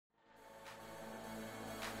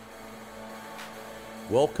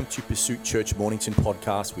Welcome to Pursuit Church Mornington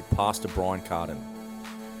podcast with Pastor Brian Carden.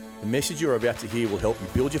 The message you're about to hear will help you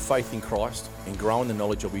build your faith in Christ and grow in the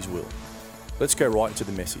knowledge of His will. Let's go right into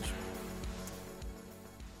the message.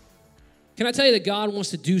 Can I tell you that God wants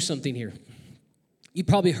to do something here? You've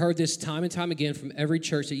probably heard this time and time again from every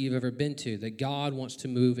church that you've ever been to, that God wants to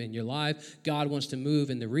move in your life. God wants to move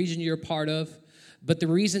in the region you're a part of. But the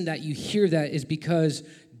reason that you hear that is because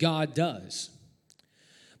God does.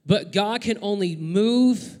 But God can only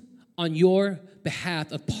move on your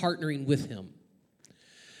behalf of partnering with Him.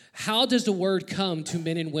 How does the word come to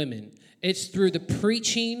men and women? It's through the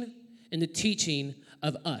preaching and the teaching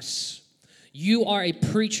of us. You are a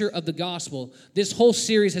preacher of the gospel. This whole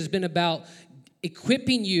series has been about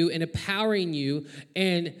equipping you and empowering you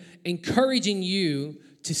and encouraging you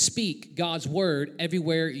to speak God's word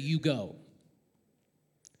everywhere you go.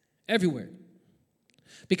 Everywhere.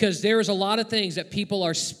 Because there is a lot of things that people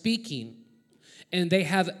are speaking and they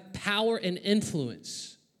have power and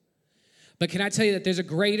influence. But can I tell you that there's a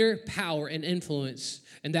greater power and influence,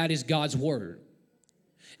 and that is God's word.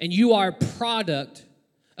 And you are a product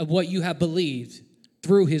of what you have believed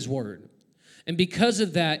through His word. And because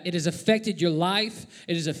of that, it has affected your life,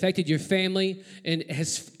 it has affected your family, and it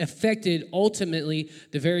has affected ultimately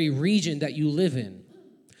the very region that you live in.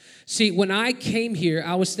 See, when I came here,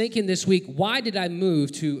 I was thinking this week, why did I move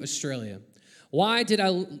to Australia? Why did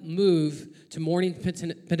I move to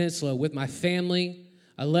Mornington Peninsula with my family?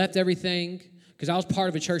 I left everything because I was part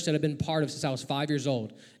of a church that I've been part of since I was 5 years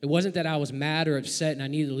old. It wasn't that I was mad or upset and I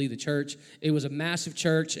needed to leave the church. It was a massive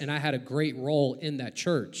church, and I had a great role in that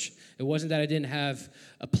church. It wasn't that I didn't have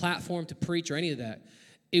a platform to preach or any of that.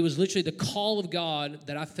 It was literally the call of God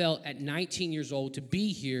that I felt at 19 years old to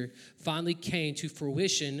be here finally came to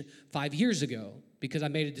fruition 5 years ago because I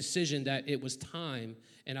made a decision that it was time,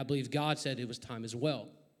 and I believe God said it was time as well.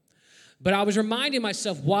 But I was reminding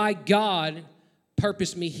myself why God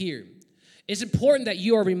purposed me here. It's important that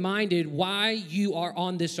you are reminded why you are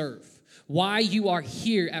on this earth, why you are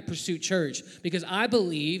here at Pursuit Church, because I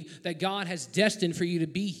believe that God has destined for you to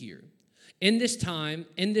be here in this time,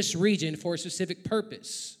 in this region, for a specific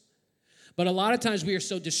purpose. But a lot of times we are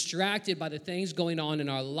so distracted by the things going on in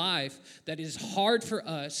our life that it is hard for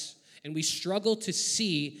us, and we struggle to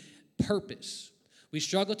see purpose. We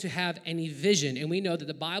struggle to have any vision, and we know that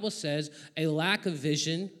the Bible says a lack of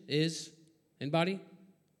vision is, anybody?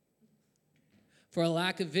 For a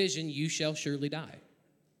lack of vision, you shall surely die.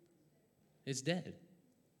 It's dead.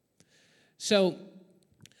 So,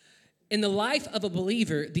 in the life of a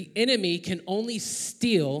believer, the enemy can only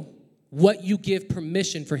steal what you give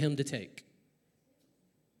permission for him to take.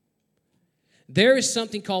 There is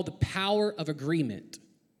something called the power of agreement.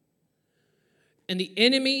 And the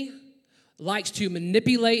enemy likes to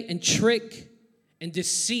manipulate and trick and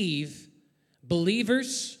deceive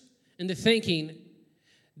believers into thinking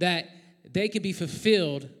that they can be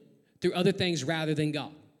fulfilled through other things rather than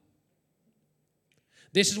God.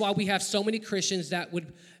 This is why we have so many Christians that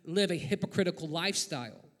would live a hypocritical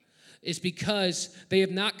lifestyle. It's because they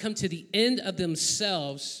have not come to the end of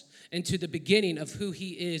themselves and to the beginning of who He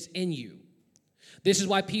is in you. This is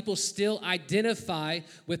why people still identify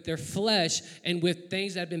with their flesh and with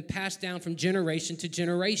things that have been passed down from generation to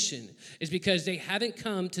generation. It's because they haven't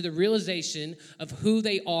come to the realization of who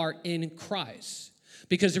they are in Christ.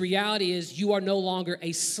 Because the reality is you are no longer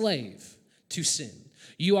a slave to sin.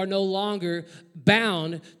 You are no longer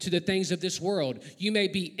bound to the things of this world. You may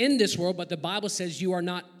be in this world, but the Bible says you are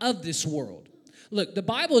not of this world. Look, the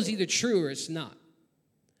Bible is either true or it's not.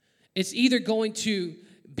 It's either going to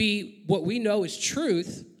be what we know is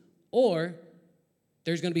truth, or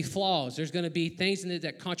there's going to be flaws. There's going to be things in it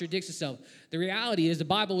that contradicts itself. The reality is the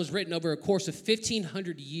Bible was written over a course of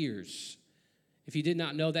 1,500 years, if you did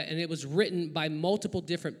not know that, and it was written by multiple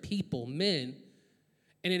different people, men,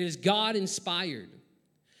 and it is God-inspired.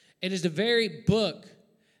 It is the very book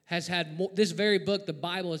the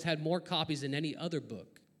Bible has had more copies than any other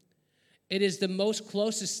book. It is the most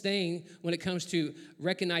closest thing when it comes to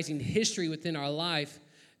recognizing history within our life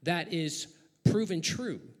that is proven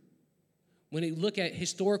true. When you look at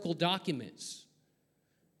historical documents,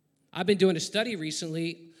 I've been doing a study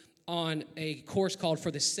recently on a course called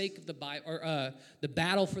For the Sake of the Bible, or The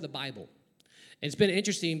Battle for the Bible. And it's been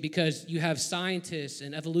interesting because you have scientists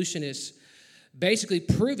and evolutionists basically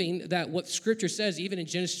proving that what Scripture says, even in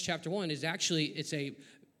Genesis chapter 1, is actually,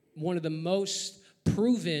 one of the most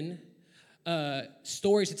proven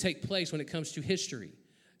stories to take place when it comes to history,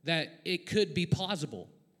 that it could be plausible.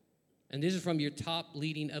 And this is from your top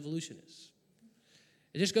leading evolutionists.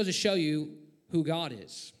 It just goes to show you who God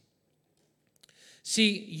is.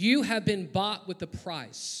 See, you have been bought with a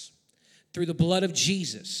price. through the blood of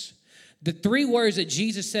Jesus. The 3 words that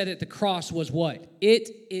Jesus said at the cross was what? It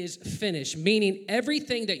is finished, meaning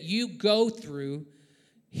everything that you go through,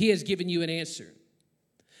 he has given you an answer.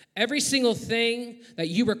 Every single thing that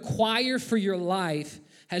you require for your life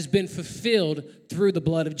has been fulfilled through the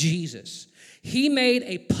blood of Jesus. He made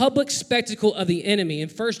a public spectacle of the enemy. In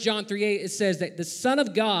 1 John 3:8, it says that the Son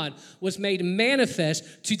of God was made manifest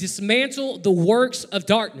to dismantle the works of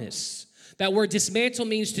darkness. That word dismantle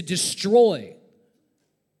means to destroy.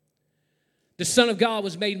 The Son of God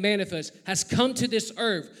was made manifest, has come to this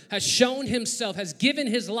earth, has shown himself, has given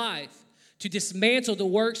his life to dismantle the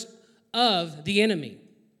works of the enemy.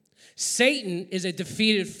 Satan is a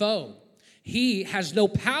defeated foe. He has no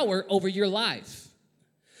power over your life.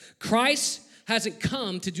 Christ hasn't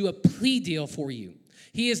come to do a plea deal for you.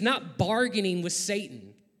 He is not bargaining with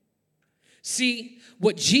Satan. See,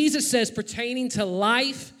 what Jesus says pertaining to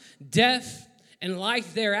life, death, and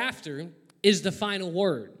life thereafter is the final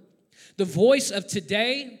word. The voice of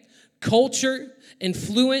today, culture,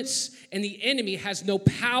 influence, and the enemy has no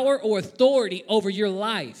power or authority over your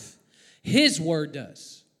life. His word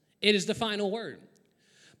does. It is the final word.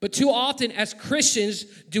 But too often as Christians,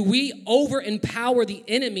 do we over-empower the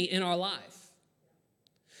enemy in our life?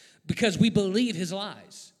 Because we believe his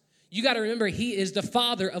lies. You got to remember, he is the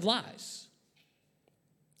father of lies.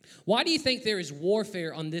 Why do you think there is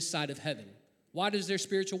warfare on this side of heaven? Why is there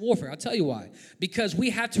spiritual warfare? I'll tell you why. Because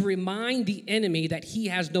we have to remind the enemy that he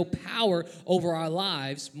has no power over our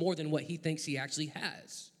lives more than what he thinks he actually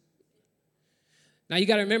has. Now, you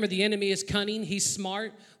got to remember, the enemy is cunning. He's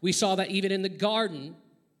smart. We saw that even in the garden,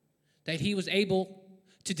 that he was able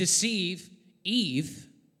to deceive Eve,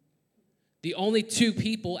 the only 2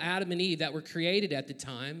 people, Adam and Eve, that were created at the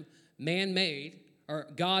time, man-made, or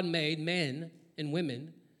God-made men and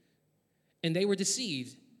women, and they were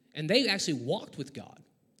deceived. And they actually walked with God.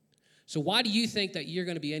 So why do you think that you're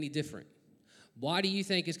going to be any different? Why do you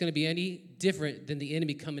think it's going to be any different than the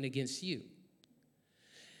enemy coming against you?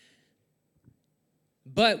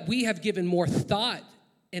 But we have given more thought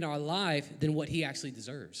in our life than what he actually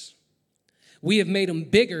deserves. We have made him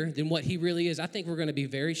bigger than what he really is. I think we're going to be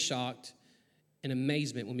very shocked and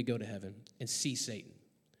amazement when we go to heaven and see Satan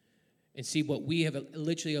and see what we have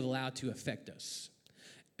literally allowed to affect us.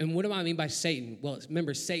 And what do I mean by Satan? Well,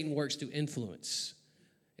 remember, Satan works through influence.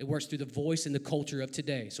 It works through the voice and the culture of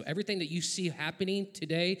today. So everything that you see happening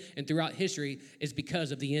today and throughout history is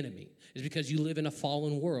because of the enemy. It's because you live in a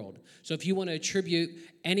fallen world. So if you want to attribute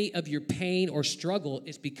any of your pain or struggle,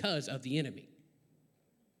 it's because of the enemy.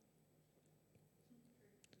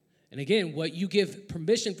 And again, what you give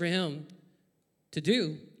permission for him to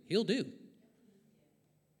do, he'll do.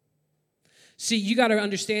 See, you got to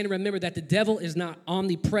understand and remember that the devil is not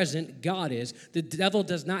omnipresent. God is. The devil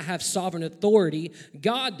does not have sovereign authority.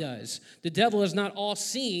 God does. The devil is not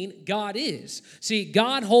all-seeing. God is. See,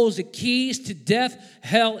 God holds the keys to death,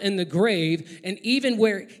 hell, and the grave. And even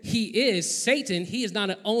where he is, Satan, he is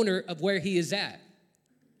not an owner of where he is at.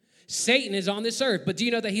 Satan is on this earth. But do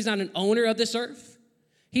you know that he's not an owner of this earth?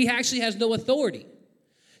 He actually has no authority.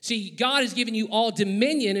 See, God has given you all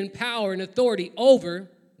dominion and power and authority over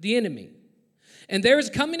the enemy. And there is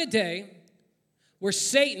coming a day where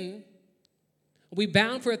Satan will be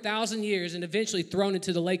bound for 1,000 years and eventually thrown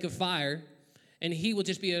into the lake of fire, and he will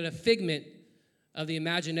just be a figment of the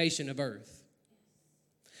imagination of earth.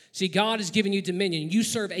 See, God has given you dominion. You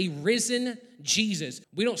serve a risen Jesus.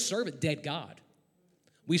 We don't serve a dead God.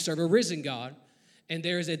 We serve a risen God, and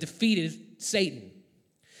there is a defeated Satan.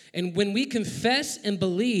 And when we confess and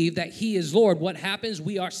believe that he is Lord, what happens?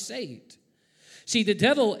 We are saved. See, the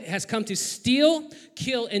devil has come to steal,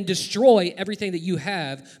 kill, and destroy everything that you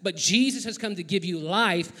have, but Jesus has come to give you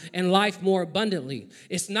life and life more abundantly.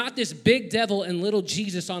 It's not this big devil and little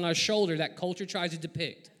Jesus on our shoulder that culture tries to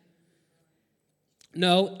depict.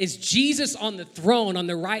 No, it's Jesus on the throne on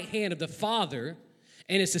the right hand of the Father,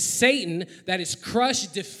 and it's a Satan that is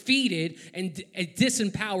crushed, defeated, and a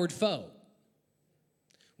disempowered foe.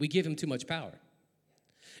 We give him too much power.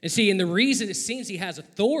 And see, and the reason it seems he has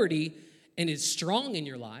authority and is strong in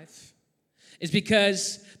your life is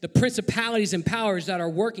because the principalities and powers that are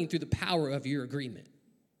working through the power of your agreement.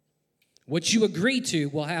 What you agree to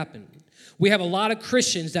will happen. We have a lot of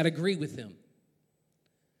Christians that agree with him.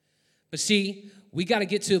 But see, we got to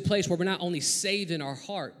get to a place where we're not only saved in our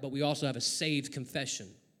heart, but we also have a saved confession.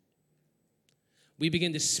 We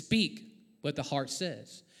begin to speak what the heart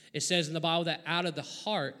says. It says in the Bible that out of the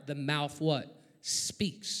heart, the mouth what?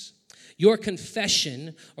 Speaks. Your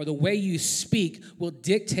confession or the way you speak will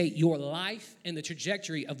dictate your life and the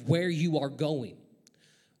trajectory of where you are going.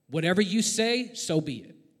 Whatever you say, so be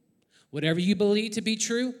it. Whatever you believe to be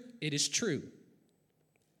true, it is true.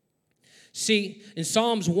 See, in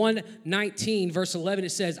Psalms 119, verse 11,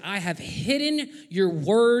 it says, I have hidden your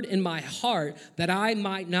word in my heart that I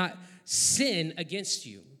might not sin against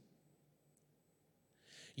you.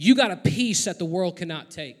 You got a peace that the world cannot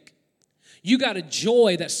take. You got a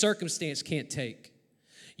joy that circumstance can't take.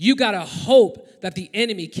 You got a hope that the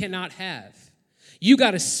enemy cannot have. You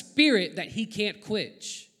got a spirit that he can't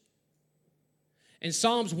quench. And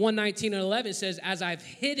Psalms 119 and 11 says, as I've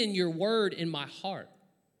hidden your word in my heart.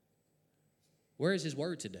 Where is his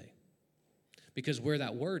word today? Because where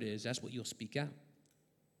that word is, that's what you'll speak out.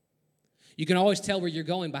 You can always tell where you're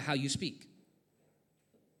going by how you speak.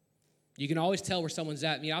 You can always tell where someone's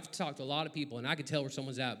at. I mean, I've talked to a lot of people, and I can tell where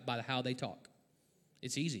someone's at by how they talk.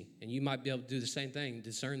 It's easy, and you might be able to do the same thing,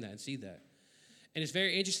 discern that and see that. And it's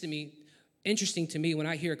very interesting to me when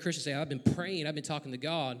I hear a Christian say, I've been praying, I've been talking to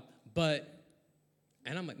God,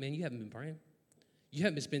 and I'm like, man, you haven't been praying. You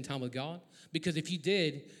haven't been spending time with God. Because if you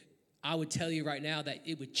did, I would tell you right now that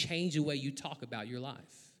it would change the way you talk about your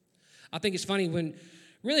life. I think it's funny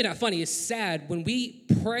really not funny, it's sad when we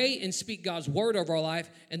pray and speak God's word over our life,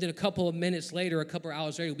 and then a couple of minutes later, a couple of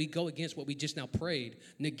hours later, we go against what we just now prayed,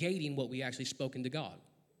 negating what we actually spoken to God.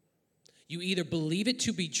 You either believe it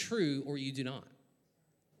to be true or you do not.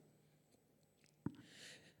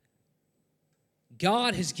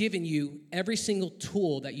 God has given you every single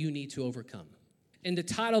tool that you need to overcome. And the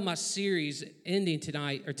title of my series ending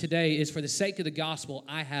today is For the Sake of the Gospel,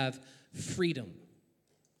 I Have Freedom.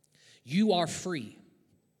 You are free.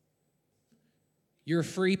 You're a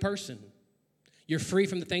free person. You're free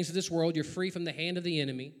from the things of this world. You're free from the hand of the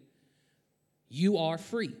enemy. You are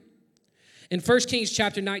free. In 1 Kings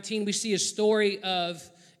chapter 19, we see a story of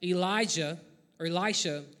Elisha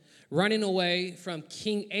running away from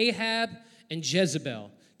King Ahab and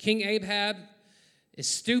Jezebel. King Ahab is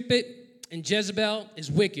stupid, and Jezebel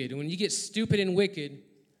is wicked. And when you get stupid and wicked,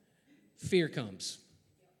 fear comes.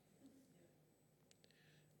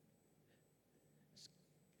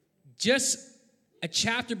 Just a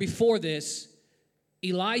chapter before this,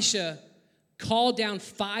 Elisha called down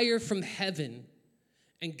fire from heaven,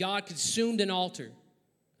 and God consumed an altar.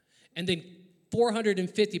 And then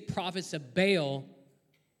 450 prophets of Baal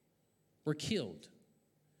were killed.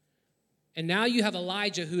 And now you have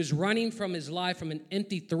Elijah who is running from his life from an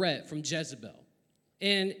empty threat from Jezebel.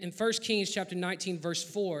 And in 1 Kings chapter 19, verse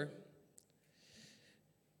 4,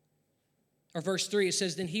 or verse 3, it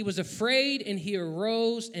says, then he was afraid and he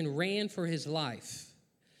arose and ran for his life.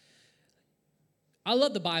 I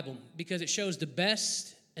love the Bible because it shows the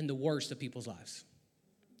best and the worst of people's lives,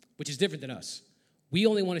 which is different than us. We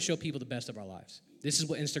only want to show people the best of our lives. This is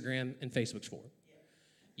what Instagram and Facebook's for.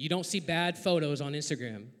 You don't see bad photos on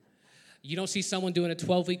Instagram. You don't see someone doing a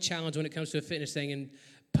 12-week challenge when it comes to a fitness thing and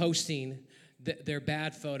posting their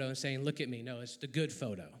bad photo and saying, look at me. No, it's the good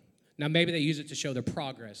photo. Now, maybe they use it to show their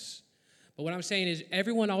progress. But what I'm saying is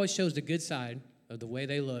everyone always shows the good side of the way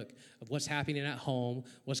they look, of what's happening at home,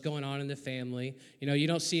 what's going on in the family. You know, you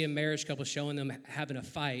don't see a marriage couple showing them having a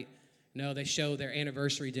fight. No, they show their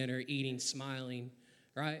anniversary dinner, eating, smiling,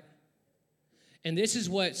 right? And this is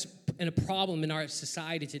what's a problem in our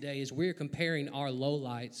society today is we're comparing our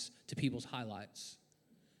lowlights to people's highlights.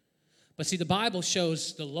 But see, the Bible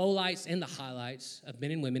shows the lowlights and the highlights of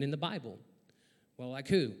men and women in the Bible. Well, like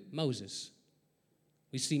who? Moses.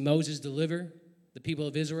 We see Moses deliver the people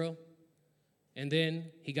of Israel, and then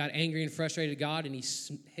he got angry and frustrated at God, and he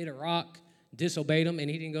hit a rock, disobeyed him, and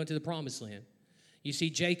he didn't go into the promised land. You see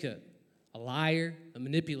Jacob, a liar, a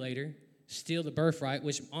manipulator, steal the birthright,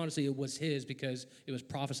 which honestly it was his because it was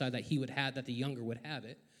prophesied that he would have, that the younger would have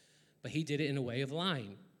it. But he did it in a way of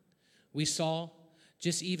lying. We saw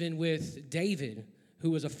just even with David,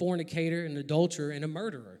 who was a fornicator, an adulterer, and a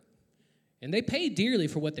murderer. And they paid dearly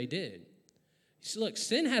for what they did. So look,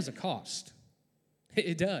 sin has a cost.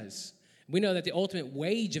 It does. We know that the ultimate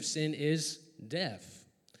wage of sin is death.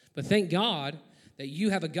 But thank God that you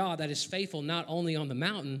have a God that is faithful not only on the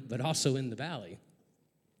mountain, but also in the valley.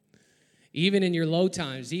 Even in your low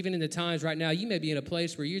times, even in the times right now, you may be in a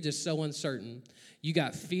place where you're just so uncertain. You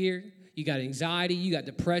got fear, you got anxiety, you got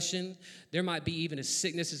depression. There might be even a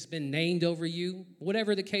sickness that's been named over you,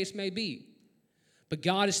 whatever the case may be. But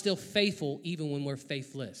God is still faithful even when we're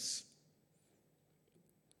faithless.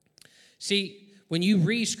 See, when you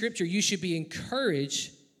read Scripture, you should be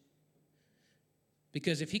encouraged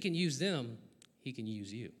because if He can use them, He can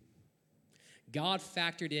use you. God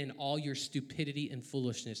factored in all your stupidity and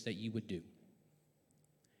foolishness that you would do.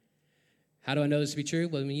 How do I know this to be true?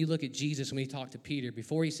 Well, when you look at Jesus, when He talked to Peter,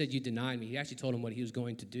 before He said, you denied me, He actually told him what He was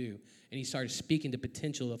going to do. And He started speaking the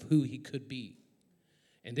potential of who He could be.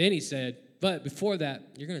 And then He said, But before that,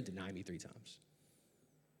 you're going to deny me 3 times.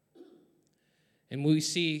 And we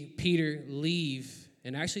see Peter leave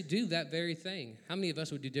and actually do that very thing. How many of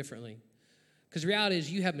us would do differently? Because the reality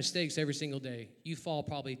is you have mistakes every single day. You fall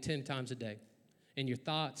probably 10 times a day in your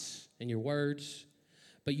thoughts and your words.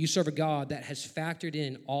 But you serve a God that has factored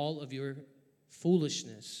in all of your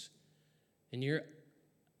foolishness and your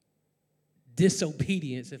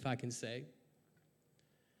disobedience, if I can say,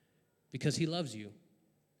 because he loves you,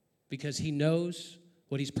 because he knows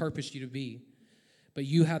what he's purposed you to be. But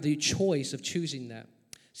you have the choice of choosing that.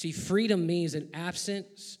 See, freedom means an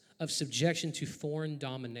absence of subjection to foreign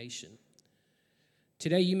domination.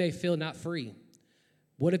 Today, you may feel not free.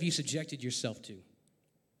 What have you subjected yourself to?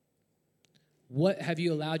 What have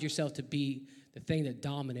you allowed yourself to be the thing that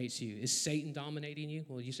dominates you? Is Satan dominating you?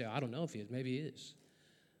 Well, you say, I don't know if he is. Maybe he is.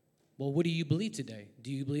 Well, what do you believe today?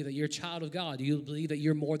 Do you believe that you're a child of God? Do you believe that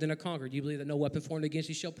you're more than a conqueror? Do you believe that no weapon formed against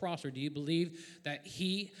you shall prosper? Do you believe that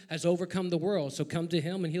he has overcome the world? So come to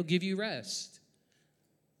him and he'll give you rest.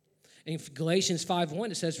 In Galatians 5:1,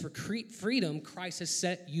 it says, for freedom, Christ has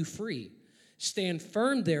set you free. Stand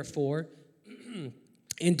firm, therefore,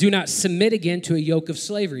 and do not submit again to a yoke of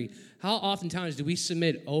slavery. How oftentimes do we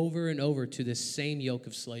submit over and over to this same yoke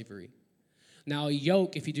of slavery? Now, a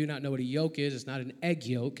yoke, if you do not know what a yoke is, it's not an egg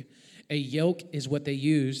yolk. A yoke is what they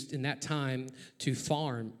used in that time to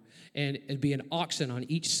farm. And it'd be an oxen on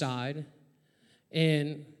each side.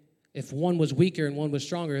 And if one was weaker and one was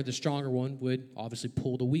stronger, the stronger one would obviously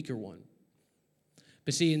pull the weaker one.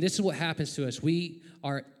 But see, and this is what happens to us. We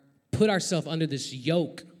are put ourselves under this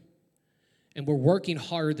yoke, and we're working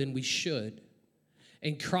harder than we should.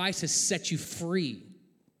 And Christ has set you free.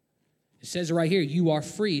 It says right here, you are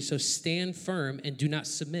free, so stand firm and do not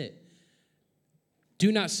submit.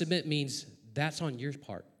 Do not submit means that's on your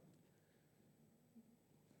part.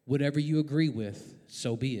 Whatever you agree with,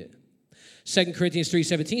 so be it. 2 Corinthians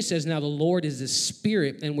 3:17 says, now the Lord is the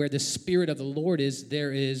Spirit, and where the Spirit of the Lord is,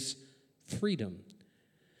 there is freedom.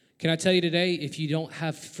 Can I tell you today, if you don't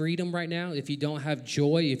have freedom right now, if you don't have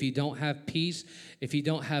joy, if you don't have peace, if you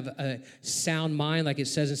don't have a sound mind, like it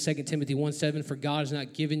says in 2 Timothy 1:7, for God has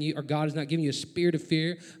not given you a spirit of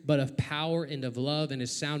fear, but of power and of love and a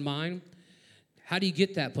sound mind. How do you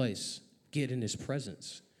get that place? Get in his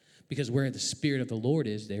presence. Because where the Spirit of the Lord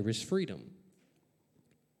is, there is freedom.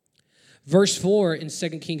 Verse 4 in 2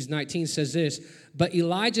 Kings 19 says this, but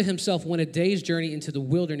Elijah himself went a day's journey into the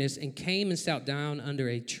wilderness and came and sat down under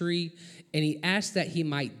a tree, and he asked that he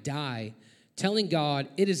might die, telling God,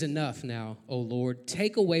 it is enough now, O Lord.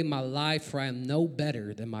 Take away my life, for I am no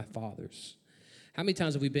better than my fathers. How many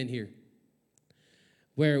times have we been here?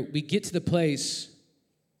 Where we get to the place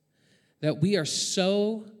that we are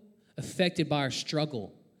so affected by our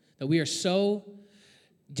struggle, that we are so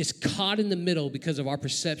just caught in the middle because of our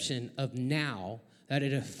perception of now, that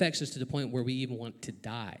it affects us to the point where we even want to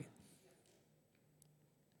die.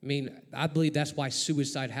 I mean, I believe that's why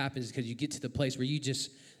suicide happens, because you get to the place where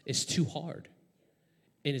it's too hard.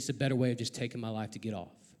 And it's a better way of just taking my life to get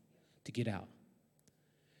off, to get out.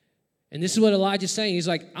 And this is what Elijah's saying. He's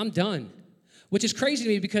like, I'm done. Which is crazy to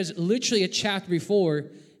me, because literally a chapter before,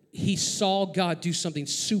 he saw God do something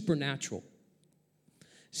supernatural.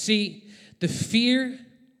 See, the fear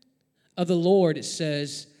of the Lord, it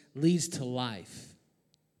says, leads to life.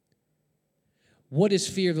 What is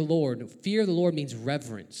fear of the Lord? Fear of the Lord means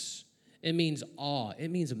reverence. It means awe.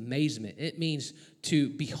 It means amazement. It means to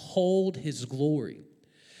behold his glory.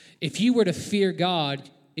 If you were to fear God,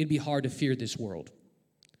 it'd be hard to fear this world.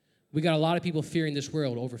 We got a lot of people fearing this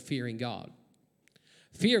world over fearing God.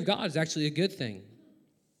 Fear of God is actually a good thing.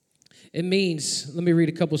 It means, let me read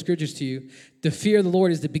a couple of scriptures to you. The fear of the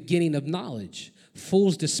Lord is the beginning of knowledge.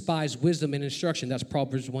 Fools despise wisdom and instruction. That's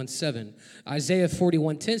Proverbs 1:7. Isaiah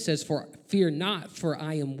 41:10 says, for fear not, for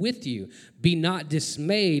I am with you. Be not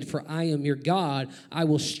dismayed, for I am your God. I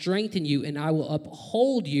will strengthen you, and I will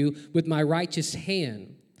uphold you with my righteous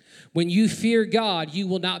hand. When you fear God, you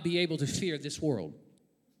will not be able to fear this world.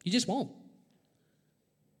 You just won't.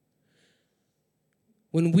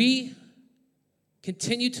 When we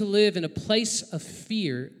continue to live in a place of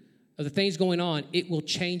fear of the things going on, it will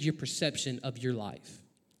change your perception of your life.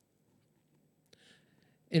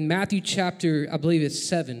 In Matthew chapter, I believe it's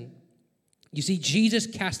 7, you see Jesus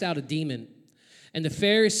cast out a demon, and the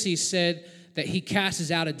Pharisees said that he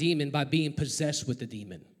casts out a demon by being possessed with the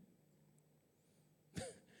demon.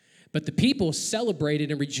 But the people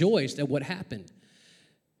celebrated and rejoiced at what happened.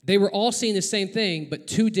 They were all seeing the same thing, but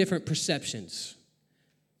two different perceptions,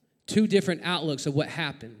 two different outlooks of what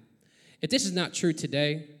happened. If this is not true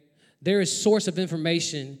today, there is source of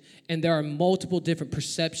information, and there are multiple different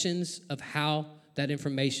perceptions of how that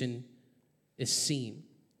information is seen.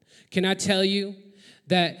 Can I tell you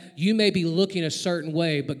that you may be looking a certain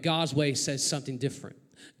way, but God's way says something different?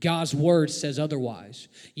 God's word says otherwise.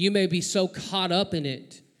 You may be so caught up in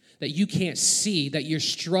it that you can't see, that you're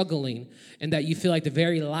struggling, and that you feel like the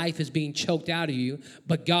very life is being choked out of you,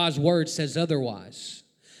 but God's word says otherwise.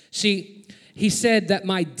 See, he said that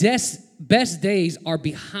my best days are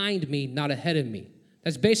behind me, not ahead of me.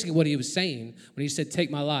 That's basically what he was saying when he said,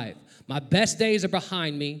 take my life. My best days are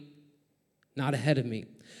behind me, not ahead of me.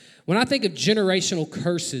 When I think of generational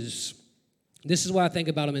curses, this is what I think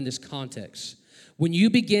about them in this context. When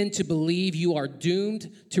you begin to believe you are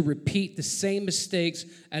doomed to repeat the same mistakes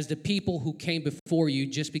as the people who came before you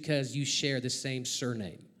just because you share the same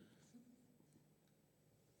surname.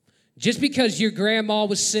 Just because your grandma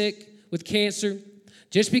was sick with cancer,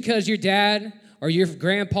 just because your dad or your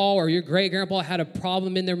grandpa or your great-grandpa had a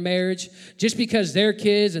problem in their marriage, just because their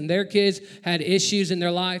kids had issues in their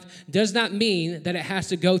life, does not mean that it has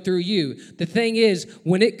to go through you. The thing is,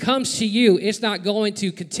 when it comes to you, it's not going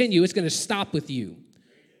to continue. It's going to stop with you.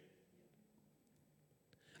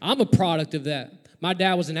 I'm a product of that. My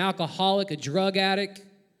dad was an alcoholic, a drug addict,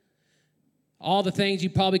 all the things you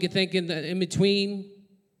probably could think in between.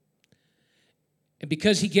 And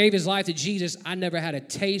because he gave his life to Jesus, I never had a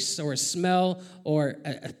taste or a smell or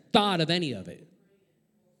a thought of any of it.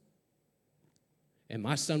 And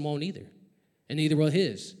my son won't either. And neither will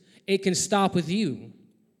his. It can stop with you.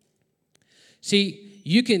 See,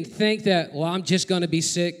 you can think that, well, I'm just going to be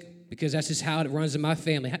sick because that's just how it runs in my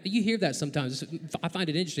family. You hear that sometimes. I find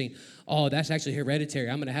it interesting. Oh, that's actually hereditary.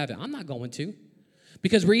 I'm going to have it. I'm not going to.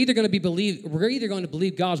 Because we're either going to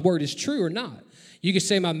believe God's word is true or not. You can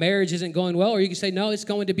say my marriage isn't going well, or you can say, no, it's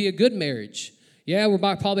going to be a good marriage. Yeah, we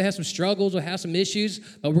might probably have some struggles, we'll have some issues,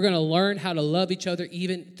 but we're going to learn how to love each other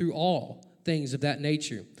even through all things of that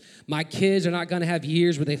nature. My kids are not going to have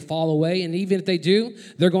years where they fall away, and even if they do,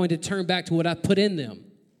 they're going to turn back to what I put in them.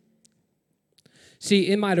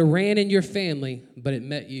 See, it might have ran in your family, but it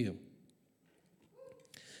met you.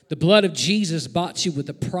 The blood of Jesus bought you with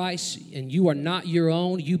a price, and you are not your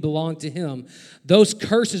own. You belong to him. Those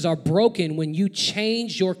curses are broken when you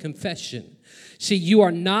change your confession. See, you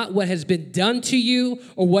are not what has been done to you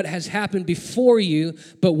or what has happened before you,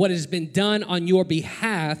 but what has been done on your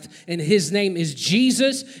behalf, and his name is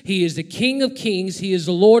Jesus. He is the King of Kings. He is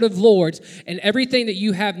the Lord of Lords, and everything that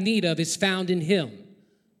you have need of is found in him.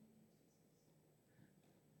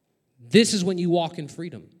 This is when you walk in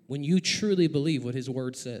freedom, when you truly believe what his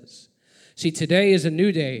word says. See, today is a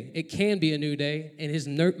new day. It can be a new day, and his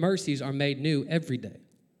mercies are made new every day.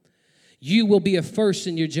 You will be a first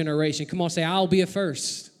in your generation. Come on, say, I'll be a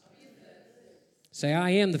first. Say, I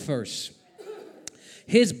am the first.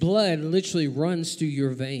 His blood literally runs through your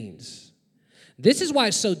veins. This is why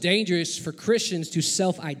it's so dangerous for Christians to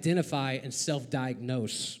self-identify and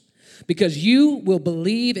self-diagnose. Because you will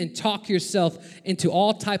believe and talk yourself into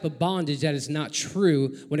all type of bondage that is not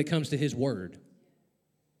true when it comes to his word.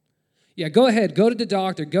 Yeah, go ahead, go to the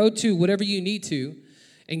doctor, go to whatever you need to,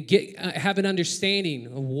 and have an understanding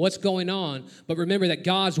of what's going on. But remember that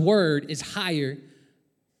God's word is higher.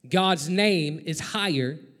 God's name is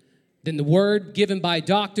higher than the word given by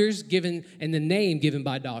doctors, and the name given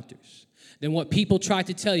by doctors. Than what people try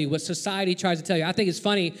to tell you, what society tries to tell you. I think it's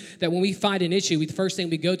funny that when we find an issue, the first thing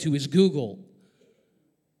we go to is Google.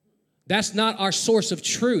 That's not our source of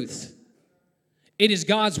truth. It is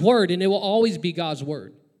God's word, and it will always be God's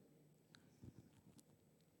word.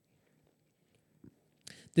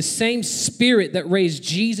 The same spirit that raised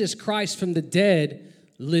Jesus Christ from the dead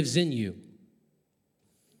lives in you.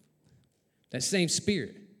 That same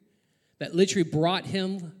spirit that literally brought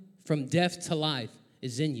him from death to life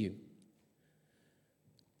is in you.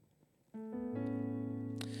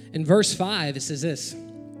 In verse 5, it says this,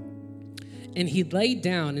 and he laid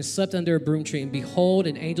down and slept under a broom tree, and behold,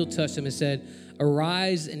 an angel touched him and said,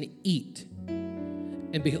 arise and eat.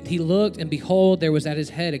 And he looked, and behold, there was at his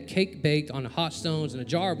head a cake baked on hot stones and a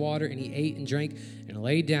jar of water, and he ate and drank and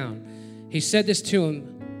laid down. He said this to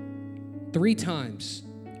him 3 times,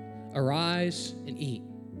 arise and eat.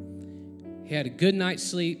 He had a good night's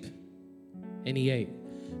sleep, and he ate.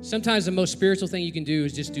 Sometimes the most spiritual thing you can do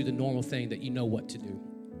is just do the normal thing that you know what to do.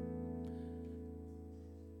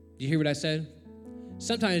 You hear what I said?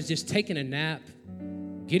 Sometimes just taking a nap,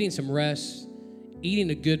 getting some rest,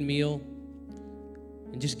 eating a good meal,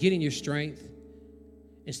 and just getting your strength.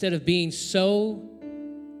 Instead of being so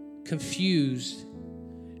confused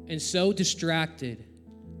and so distracted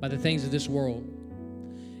by the things of this world.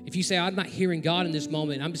 If you say, I'm not hearing God in this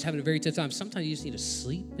moment, I'm just having a very tough time, sometimes you just need to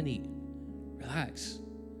sleep and eat. Relax.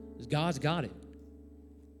 Because God's got it.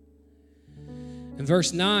 In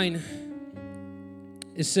verse 9,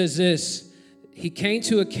 it says this, he came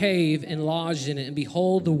to a cave and lodged in it, and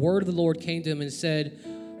behold, the word of the Lord came to him and said,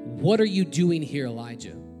 what are you doing here,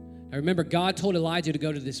 Elijah? Now remember, God told Elijah to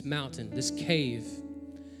go to this mountain, this cave.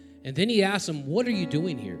 And then he asked him, what are you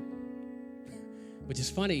doing here? Which is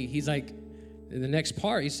funny. He's like, in the next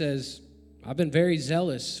part, he says, I've been very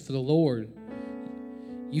zealous for the Lord.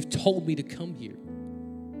 You've told me to come here.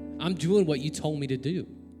 I'm doing what you told me to do.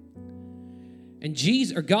 And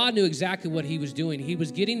God knew exactly what he was doing. He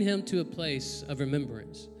was getting him to a place of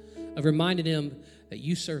remembrance, of reminding him that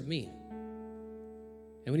you serve me.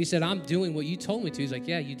 And when he said, I'm doing what you told me to, he's like,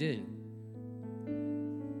 yeah, you did.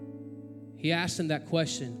 He asked him that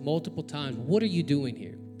question multiple times. What are you doing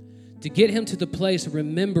here? To get him to the place of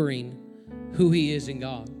remembering who he is in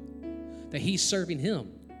God, that he's serving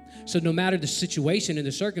him. So no matter the situation and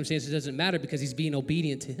the circumstances, it doesn't matter because he's being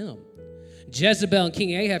obedient to him. Jezebel and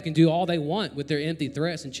King Ahab can do all they want with their empty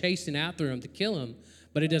threats and chasing after him to kill him,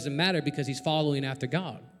 but it doesn't matter because he's following after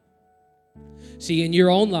God. See, in your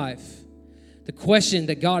own life, the question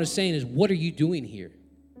that God is saying is, what are you doing here?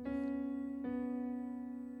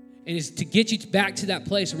 And it's to get you back to that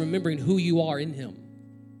place of remembering who you are in him.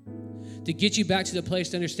 To get you back to the place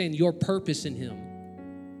to understand your purpose in him.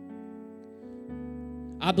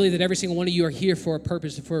 I believe that every single one of you are here for a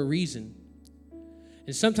purpose and for a reason.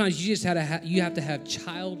 And sometimes you just have to have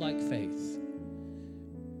childlike faith.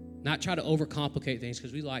 Not try to overcomplicate things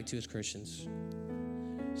because we like to as Christians.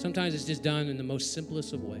 Sometimes it's just done in the most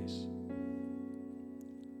simplest of ways.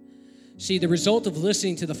 See, the result of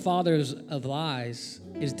listening to the fathers of lies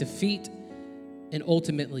is defeat and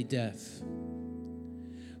ultimately death.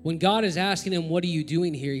 When God is asking him, what are you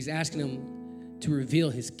doing here? He's asking him to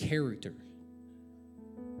reveal his character.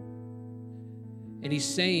 And he's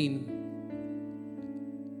saying,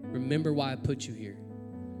 remember why I put you here.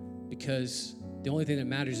 Because the only thing that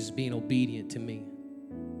matters is being obedient to me.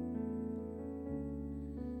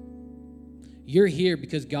 You're here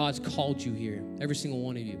because God's called you here, every single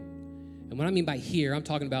one of you. And what I mean by here, I'm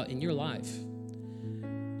talking about in your life.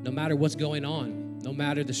 No matter what's going on, no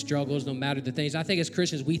matter the struggles, no matter the things. I think as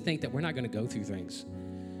Christians, we think that we're not going to go through things.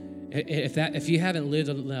 If you haven't lived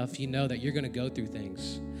enough, you know that you're going to go through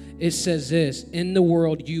things. It says this, in the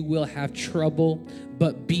world you will have trouble,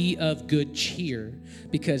 but be of good cheer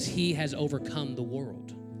because he has overcome the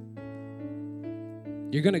world.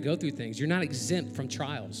 You're going to go through things. You're not exempt from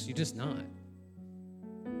trials. You're just not.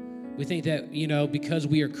 We think that, because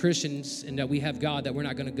we are Christians and that we have God, that we're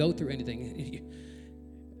not going to go through anything.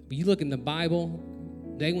 You look in the Bible,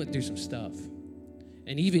 they went through some stuff.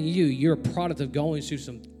 And even you're a product of going through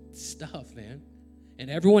some stuff, man. And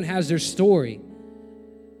everyone has their story.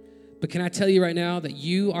 But can I tell you right now that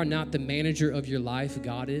you are not the manager of your life,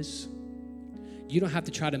 God is? You don't have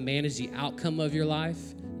to try to manage the outcome of your life.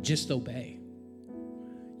 Just obey.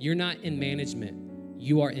 You're not in management.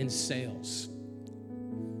 You are in sales.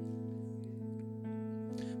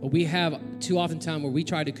 But we have too often time where we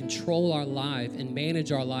try to control our life and manage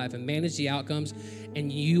the outcomes,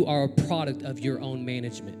 and you are a product of your own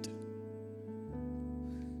management.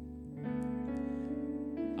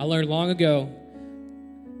 I learned long ago,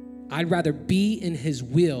 I'd rather be in his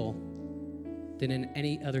will than in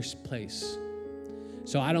any other place.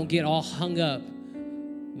 So I don't get all hung up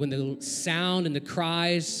when the sound and the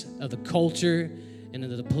cries of the culture and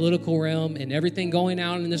the political realm and everything going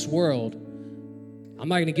on in this world. I'm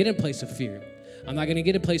not going to get in a place of fear. I'm not going to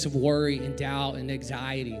get in a place of worry and doubt and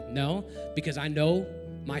anxiety. No, because I know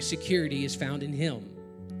my security is found in him.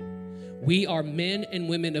 We are men and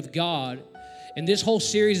women of God. And this whole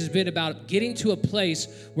series has been about getting to a place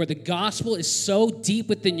where the gospel is so deep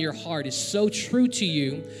within your heart, is so true to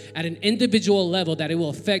you at an individual level that it will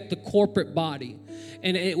affect the corporate body.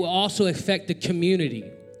 And it will also affect the community.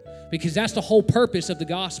 Because that's the whole purpose of the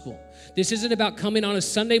gospel. This isn't about coming on a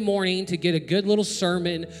Sunday morning to get a good little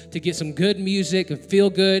sermon, to get some good music, and feel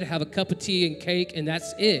good, have a cup of tea and cake, and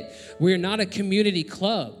that's it. We're not a community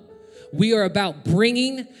club. We are about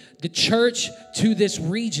bringing the church to this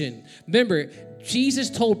region. Remember, Jesus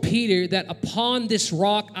told Peter that upon this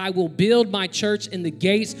rock I will build my church and the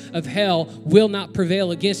gates of hell will not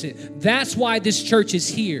prevail against it. That's why this church is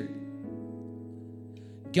here.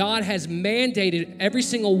 God has mandated every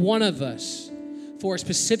single one of us for a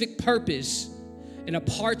specific purpose and a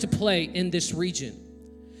part to play in this region.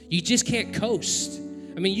 You just can't coast.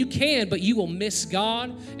 I mean, you can, but you will miss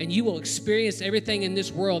God and you will experience everything in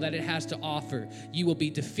this world that it has to offer. You will be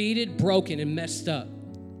defeated, broken, and messed up.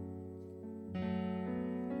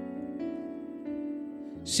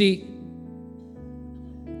 See,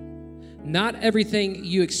 not everything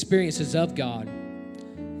you experience is of God,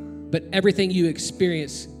 but everything you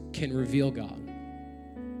experience can reveal God.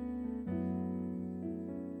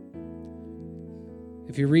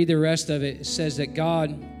 if you read the rest of it, it says that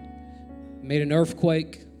God made an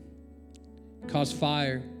earthquake, caused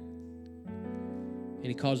fire, and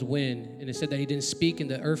he caused wind. And it said that he didn't speak in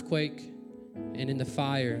the earthquake and in the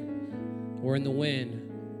fire or in the wind,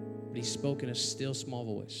 but he spoke in a still small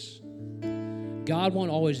voice. God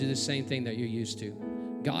won't always do the same thing that you're used to.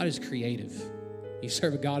 God is creative. You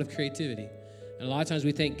serve a God of creativity. And a lot of times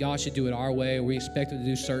we think God should do it our way, or we expect him to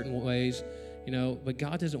do certain ways, but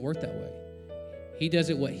God doesn't work that way. He does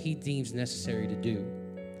it what he deems necessary to do.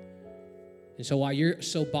 And so while you're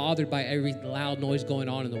so bothered by every loud noise going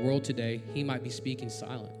on in the world today, he might be speaking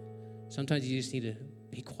silent. Sometimes you just need to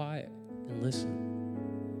be quiet and listen.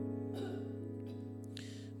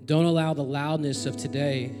 Don't allow the loudness of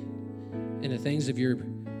today and the things of your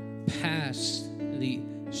past, the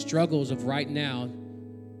struggles of right now,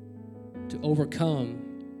 to overcome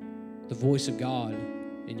the voice of God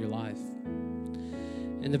in your life.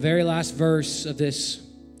 In the very last verse of this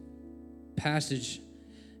passage,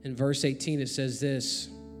 in verse 18, it says this,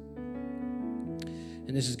 and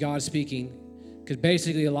this is God speaking, because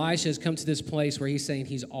basically Elisha has come to this place where he's saying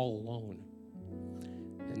he's all alone.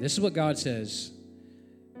 And this is what God says.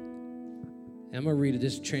 And I'm going to read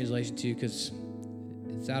this translation to you because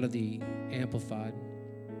it's out of the Amplified.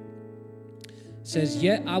 It says,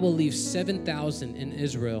 "Yet I will leave 7,000 in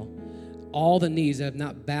Israel, all the knees that have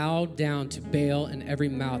not bowed down to Baal and every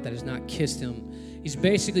mouth that has not kissed him." He's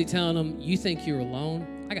basically telling them, you think you're alone?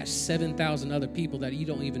 I got 7,000 other people that you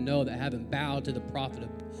don't even know that haven't bowed to the prophet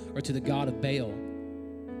or to the god of Baal.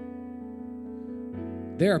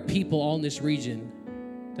 There are people all in this region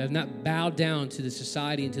that have not bowed down to the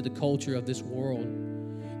society and to the culture of this world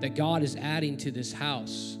that God is adding to this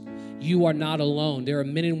house. You are not alone. There are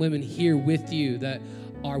men and women here with you that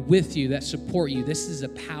are with you, that support you. This is the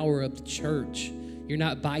power of the church. You're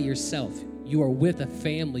not by yourself. You are with a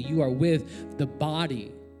family. You are with the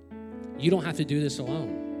body. You don't have to do this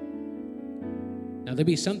alone. Now, there'll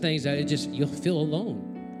be some things that you'll feel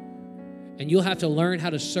alone. And you'll have to learn how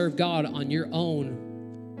to serve God on your own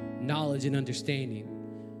knowledge and understanding.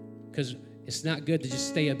 Because it's not good to just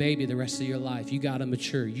stay a baby the rest of your life. You got to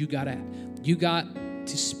mature. You got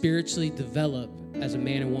to spiritually develop as a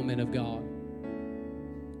man and woman of God.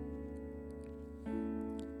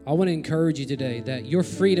 I want to encourage you today that your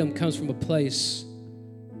freedom comes from a place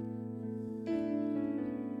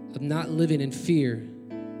of not living in fear,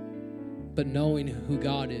 but knowing who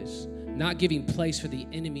God is, not giving place for the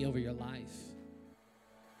enemy over your life.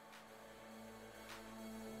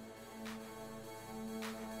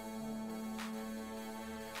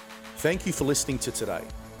 Thank you for listening to today.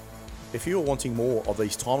 If you are wanting more of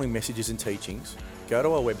these timely messages and teachings, go to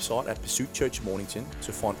our website at Pursuit Church Mornington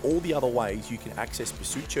to find all the other ways you can access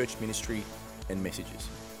Pursuit Church ministry and messages.